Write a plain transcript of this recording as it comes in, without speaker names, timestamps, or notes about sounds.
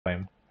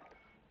time.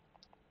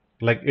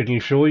 Like it'll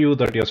show you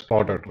that you're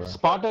spotted, right?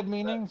 Spotted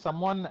meaning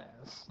someone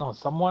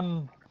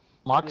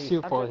marks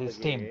you for his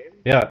team.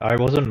 Yeah, I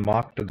wasn't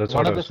marked. That's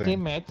One what I of was his saying.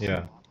 teammates.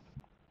 Yeah.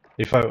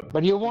 If I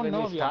But you won't When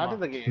know we if you're started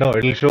the marked. game. No,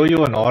 it'll show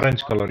you an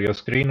orange color. Your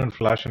screen will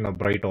flash in a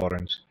bright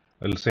orange.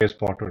 It'll say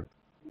spotted.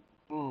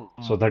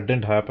 So that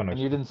didn't happen. And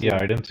you didn't see Yeah,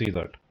 that. I didn't see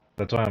that.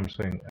 That's why I'm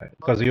saying.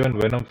 Because even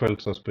Venom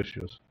felt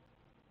suspicious.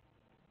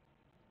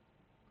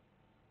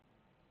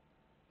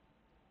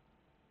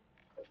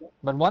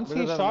 But once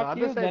he Because on the shot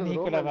other you, side then of the he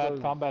room could have and had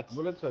those combats.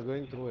 bullets were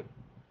going through it.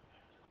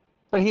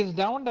 But he's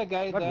downed a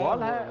guy But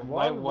there.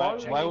 Why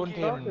wouldn't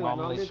he shot is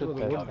normally shoot through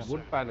the guys?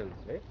 wood panels,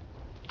 right?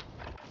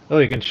 Oh,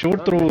 you can shoot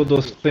Not through like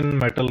those steel. thin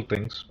metal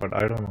things, but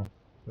I don't know.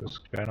 It's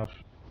kind of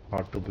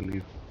hard to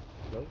believe.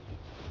 No?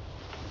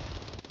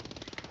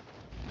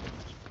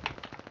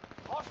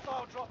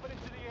 Hostile dropping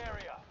into the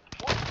area.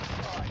 Watch the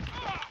sky.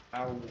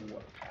 Ow.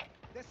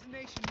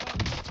 Destination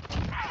marked.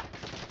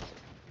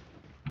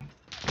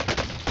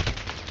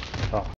 Ah.